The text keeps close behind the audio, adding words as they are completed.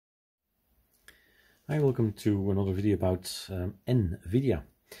Hi, welcome to another video about Nvidia.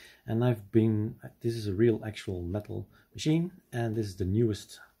 And this is a real actual metal machine, and this is the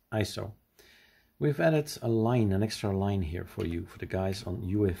newest ISO. We've added an extra line here for you, for the guys on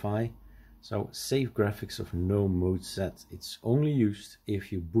UEFI. So save graphics of no mode set. It's only used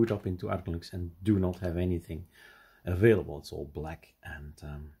if you boot up into ArcoLinux and do not have anything available. It's all black and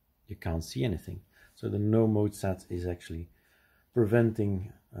you can't see anything. So the no mode set is actually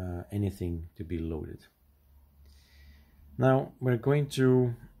preventing anything to be loaded. Now we're going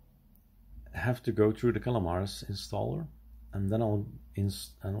to have to go through the Calamares installer, and then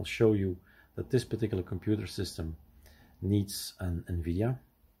I'll show you that this particular computer system needs an Nvidia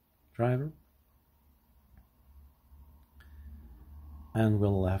driver, and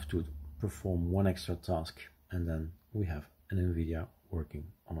we'll have to perform one extra task, and then we have an Nvidia working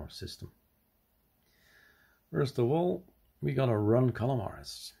on our system. First of all, we gotta run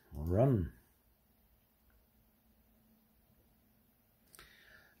Calamares. Run. A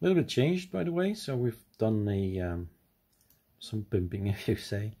little bit changed, by the way, so we've done some pimping, if you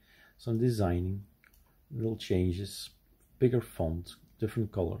say, some designing, little changes, bigger font,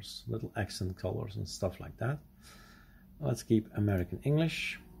 different colors, little accent colors and stuff like that. Let's keep American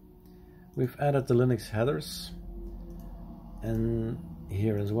English. We've added the Linux headers, and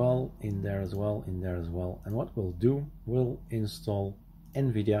here as well, in there as well, in there as well. And what we'll do, we'll install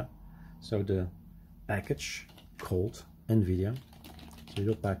Nvidia, so the package called Nvidia.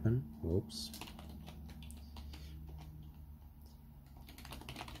 Sudo pacman, whoops.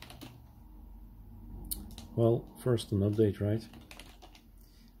 Well, first an update, right?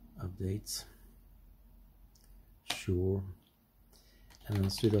 Updates. Sure. And then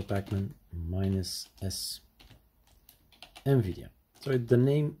sudo pacman -s Nvidia. So the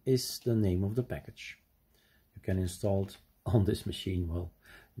name is the name of the package. You can install it on this machine. Well,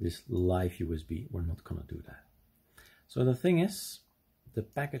 this live USB, we're not gonna do that. So the thing is, the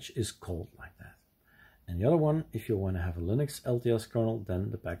package is called like that. And the other one, if you want to have a Linux LTS kernel,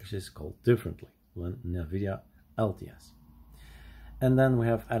 then the package is called differently, Nvidia LTS. And then we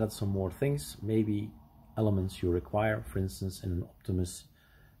have added some more things, maybe elements you require, for instance, in an Optimus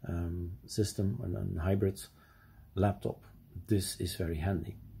system and a hybrid laptop. This is very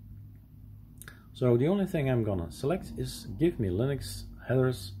handy. So the only thing I'm gonna select is give me Linux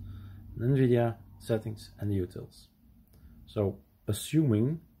headers, Nvidia settings, and the utils. So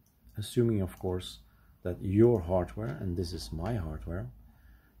assuming of course that your hardware, and this is my hardware,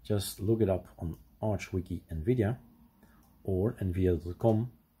 just look it up on ArchWiki Nvidia or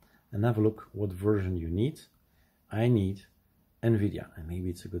nvidia.com and have a look what version you need. I need Nvidia, and maybe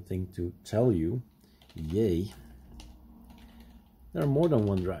it's a good thing to tell you, yay, there are more than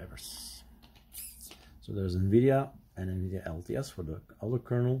one drivers. So there's Nvidia and Nvidia LTS for the other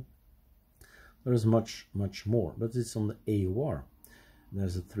kernel. There's much more, but it's on the AUR.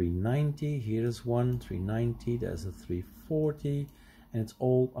 There's a 390, here is one 390, there's a 340, and it's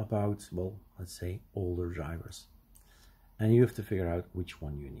all about, well, let's say older drivers. And you have to figure out which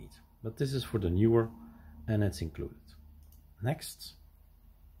one you need. But this is for the newer, and it's included. Next,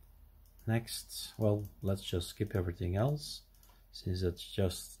 well, let's just skip everything else, since it's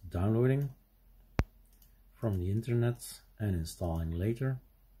just downloading from the internet and installing later.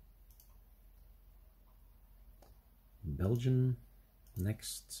 Belgian.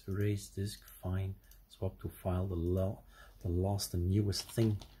 Next, erase disk, fine. Swap to file, the last and newest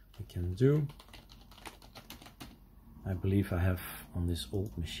thing we can do. I believe I have on this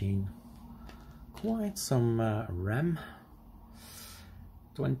old machine quite some RAM,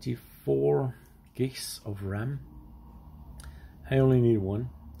 24 gigs of RAM. I only need one,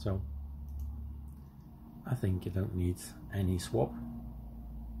 so I think you don't need any swap.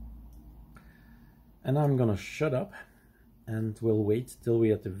 And I'm gonna shut up, and we'll wait till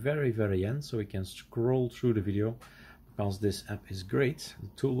we're at the very end so we can scroll through the video, because this app is great, the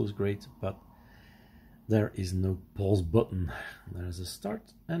tool is great, but there is no pause button. There's a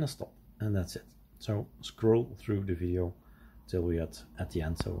start and a stop, and that's it. So scroll through the video till we're at the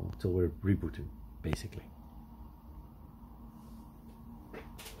end, so till we're rebooting basically.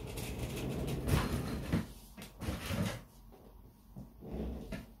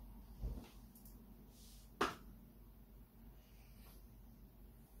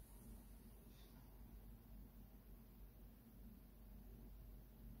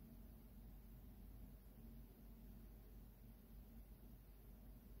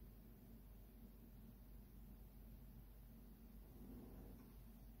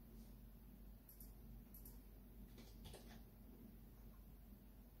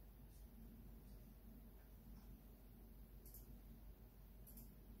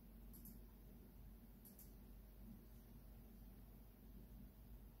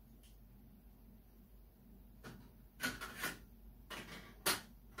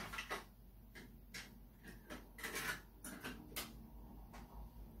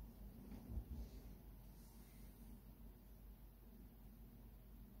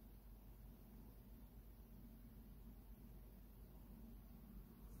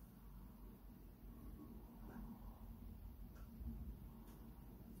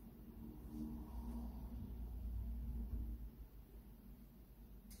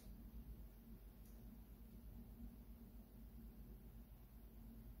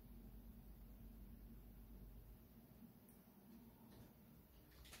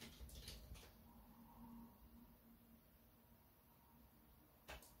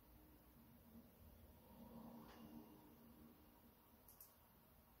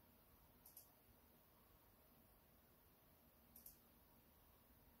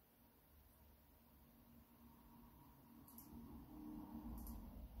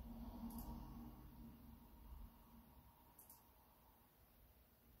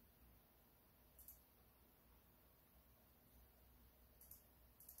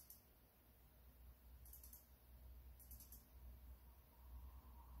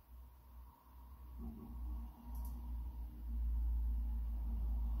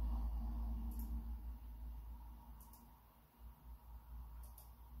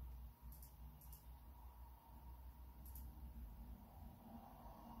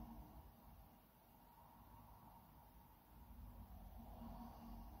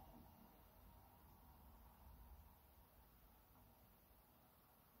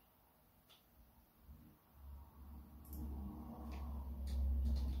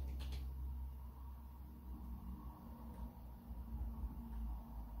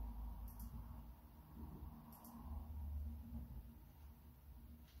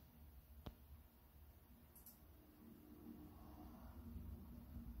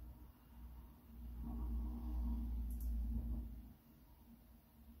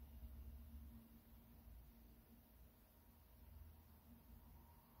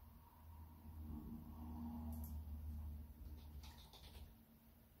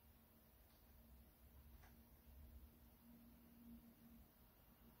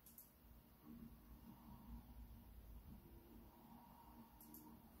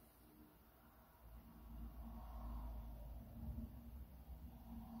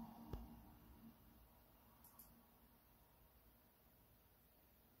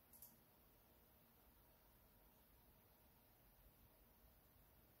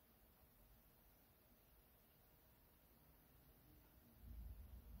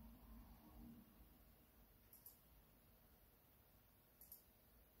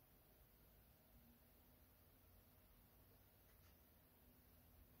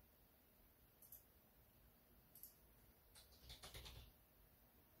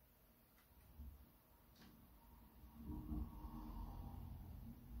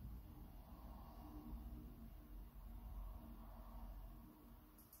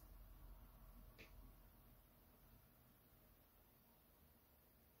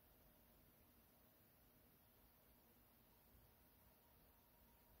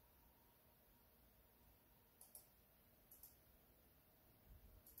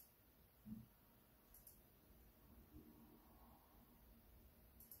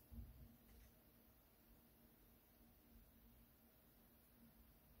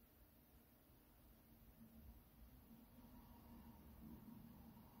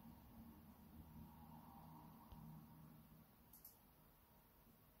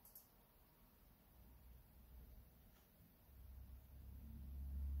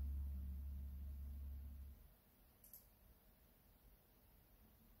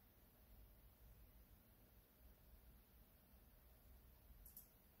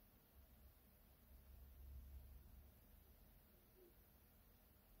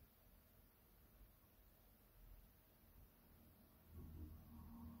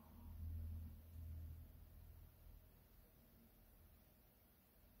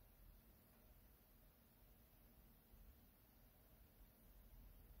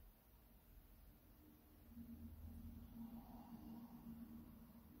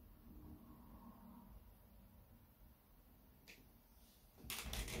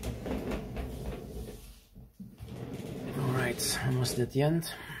 Alright, almost at the end.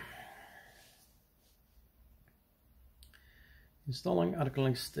 Installing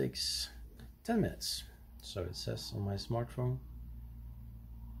ArcoLinux takes 10 minutes, so it says on my smartphone.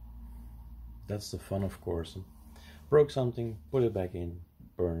 That's the fun, of course. Broke something, put it back in,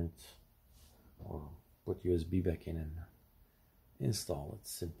 burn it, or put USB back in and install it.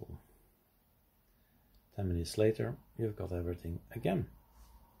 Simple. 10 minutes later, you've got everything again.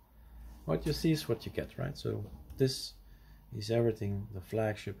 What you see is what you get, right? So this is everything the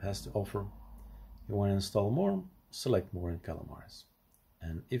flagship has to offer. You want to install more, select more in Calamares.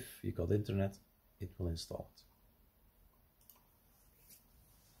 And if you got internet, it will install it.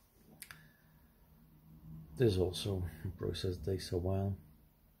 This also a process that takes a while.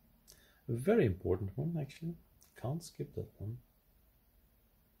 A very important one, actually. Can't skip that one.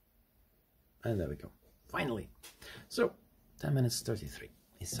 And there we go. Finally. So 10 minutes 33.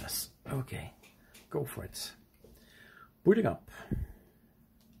 It says, okay, go for it. Booting up.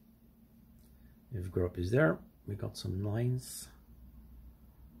 If grub is there, we got some lines.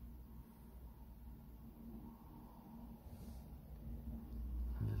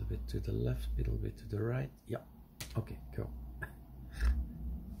 A little bit to the left, a little bit to the right. Yeah, okay, go.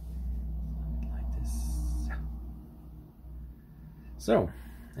 Like this. Yeah. So,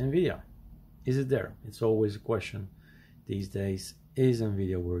 Nvidia, is it there? It's always a question these days. Is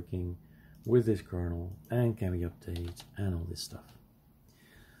Nvidia working with this kernel, and can we update and all this stuff?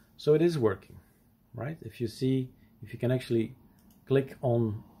 So it is working, right? If you can actually click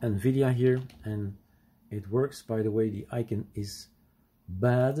on Nvidia here, and it works. By the way, the icon is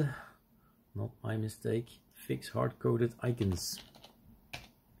bad, not my mistake. Fix hard-coded icons.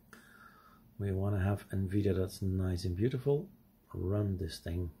 We want to have Nvidia that's nice and beautiful. Run this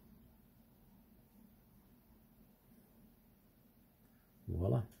thing.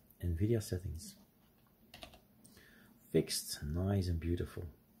 Voila, Nvidia settings. Fixed, nice and beautiful.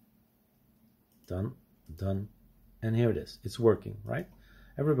 Done, done, and here it is. It's working, right?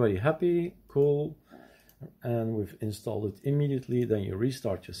 Everybody happy, cool, and we've installed it immediately. Then you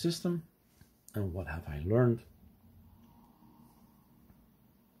restart your system, and what have I learned?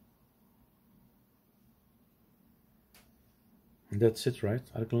 That's it, right?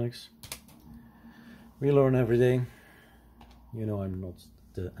 ArcoLinux. We learn every day. You know, I'm not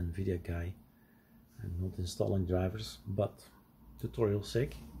the Nvidia guy. I'm not installing drivers, but tutorial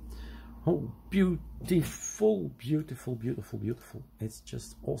sake. Oh, beautiful, beautiful, beautiful, beautiful. It's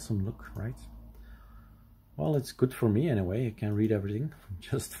just awesome look, right? Well, it's good for me anyway. I can read everything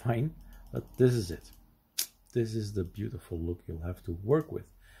just fine, but this is it. This is the beautiful look you'll have to work with.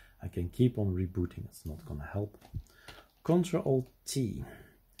 I can keep on rebooting. It's not gonna help. Ctrl-T,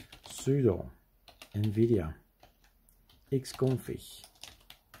 sudo nvidia-xconfig.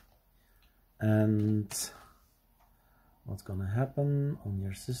 And what's gonna happen on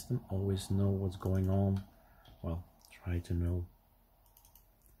your system? Always know what's going on. Well, try to know.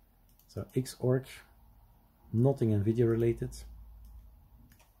 So xorg, nothing Nvidia related.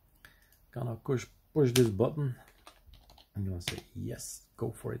 Gonna push this button. I'm gonna say yes,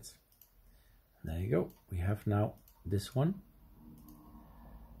 go for it. There you go. We have now this one.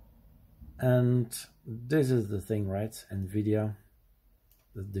 And this is the thing, right? Nvidia,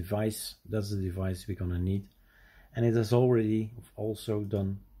 the device, that's the device we're gonna need. And it has already also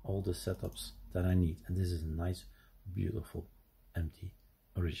done all the setups that I need. And this is a nice, beautiful, empty,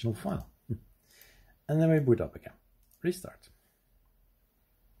 original file. And then we boot up again. Restart.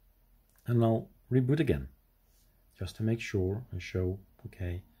 And I'll reboot again. Just to make sure and show,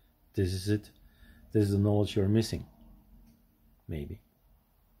 okay, this is it. This is the knowledge you're missing. Maybe.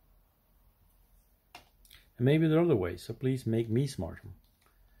 And maybe there are other ways, so please make me smarter.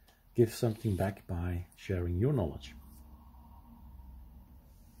 Give something back by sharing your knowledge.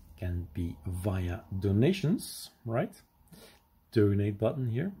 Can be via donations, right? Donate button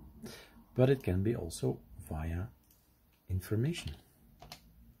here. But it can be also via information.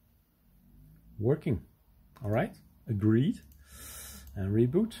 Working. All right, agreed. And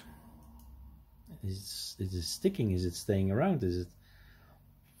reboot. Is it sticking? Is it staying around? Is it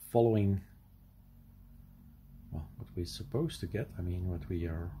following, well, what we're supposed to get? I mean, what we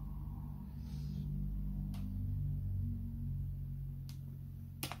are.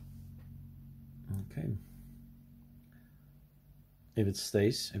 Okay. If it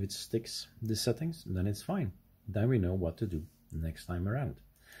stays, if it sticks the settings, then it's fine. Then we know what to do next time around.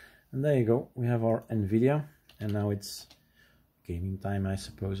 And there you go. We have our Nvidia, and now it's gaming time, I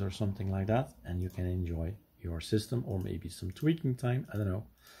suppose, or something like that. And you can enjoy your system, or maybe some tweaking time. I don't know.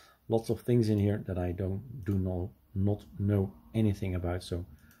 Lots of things in here that I not know anything about. So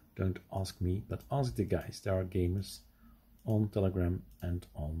don't ask me, but ask the guys. There are gamers on Telegram and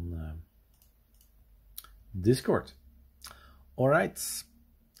on Discord. All right,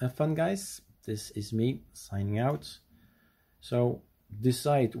 have fun, guys. This is me signing out. So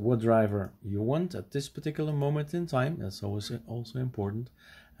decide what driver you want at this particular moment in time. That's always also important.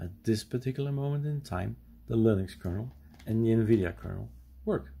 At this particular moment in time, the Linux kernel and the NVIDIA kernel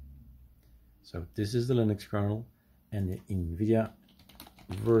work. So this is the Linux kernel, and the NVIDIA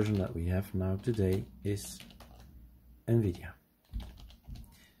version that we have now today is NVIDIA.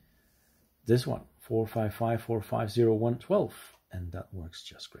 This one, 455.450.112, and that works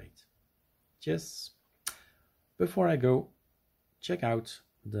just great. Cheers. Before I go, check out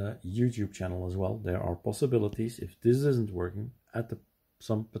the YouTube channel as well. There are possibilities. If this isn't working at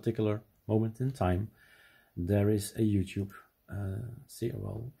some particular moment in time, there is a YouTube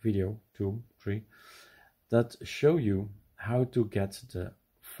video 2, 3 that show you how to get the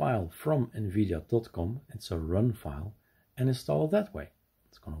file from nvidia.com. It's a run file, and install it that way.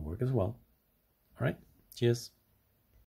 It's going to work as well. All right, cheers.